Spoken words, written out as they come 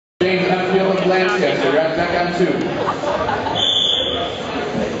Lancaster, right back on 2.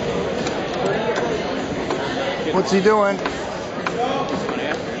 What's he doing?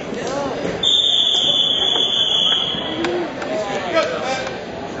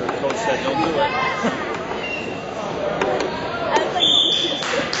 Coach said don't do it.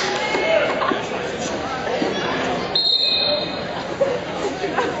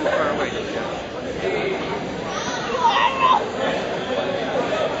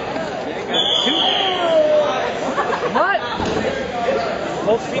 What?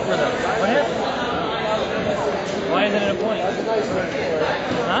 Hold feet for them. What happened? Why isn't it a point?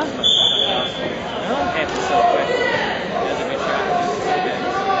 Huh? No? Hey, it's so quick. That's a good shot.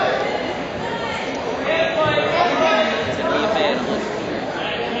 It's an E man.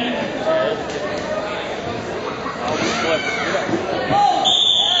 Oh, flip.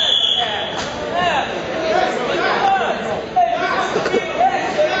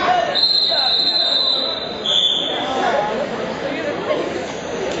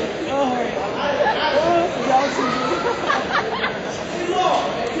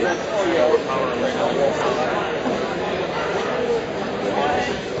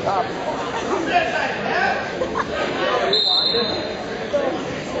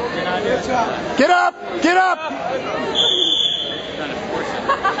 Get up! Get up! Trying to force it.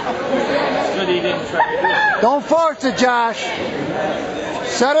 It's good he didn't try to do it. Don't force it, Josh.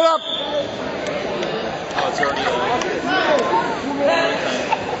 Set it up. Oh, it's already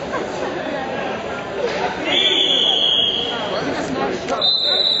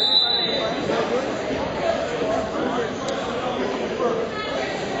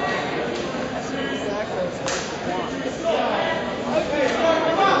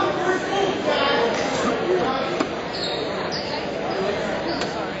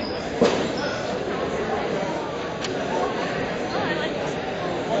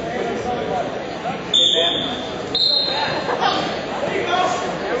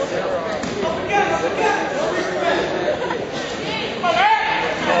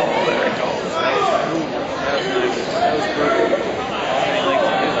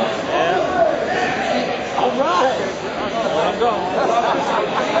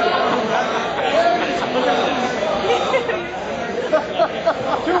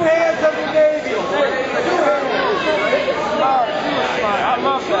Two hands of the Navy. Two hands. I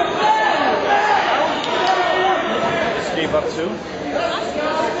love that. Just gave up 2.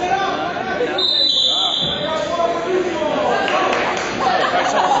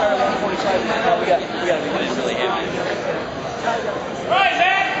 we got to be really happy. Right,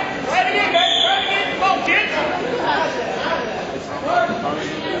 Zach. Try it again, guys. Try it again. Come on, kids.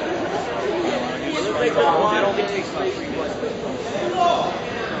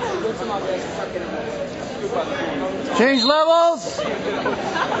 Change levels.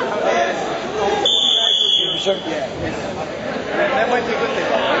 That might be a good thing.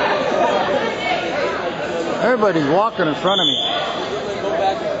 Everybody's walking in front of me.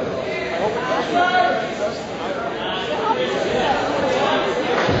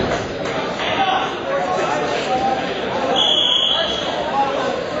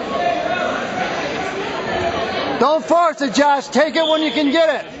 Don't force it, Josh. Take it when you can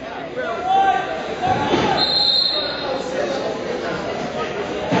get it.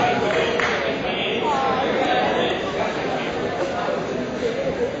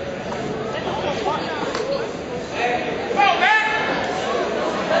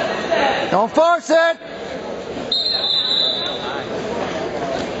 Don't force it.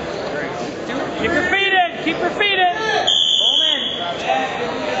 Keep your feet in. Keep your feet in. Hold in.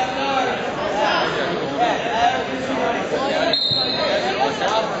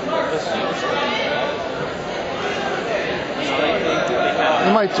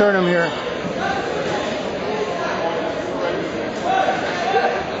 You might turn him here.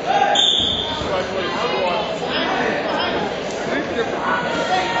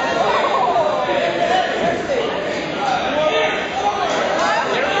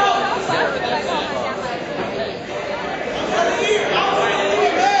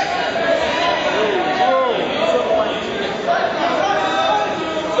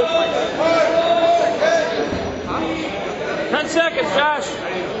 10 seconds, Josh.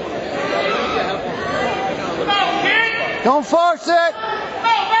 Don't force it.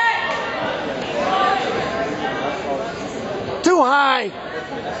 Too high.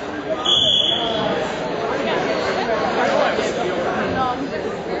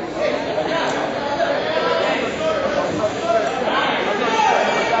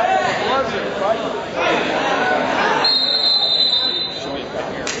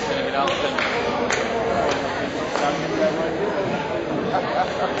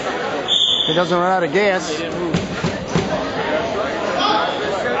 He doesn't run out of gas. They didn't move.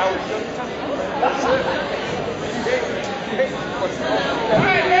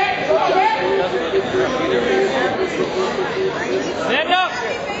 Stand up!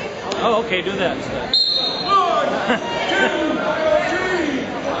 Oh, okay, do that instead.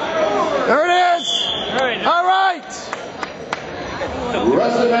 There it is. All right.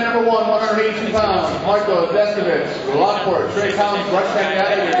 Wrestler man number 1, 182 pounds, Marco Destovich, Lockport, Trey Collins, Rushback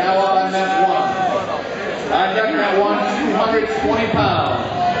Alley, is now up on mat 1. On deck mat 1, 220 pounds.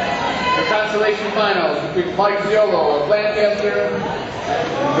 The constellation finals between Mike Ziolo of Lancaster and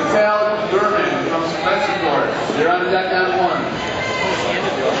Vital Durman from Spencer Court. They're on deck now.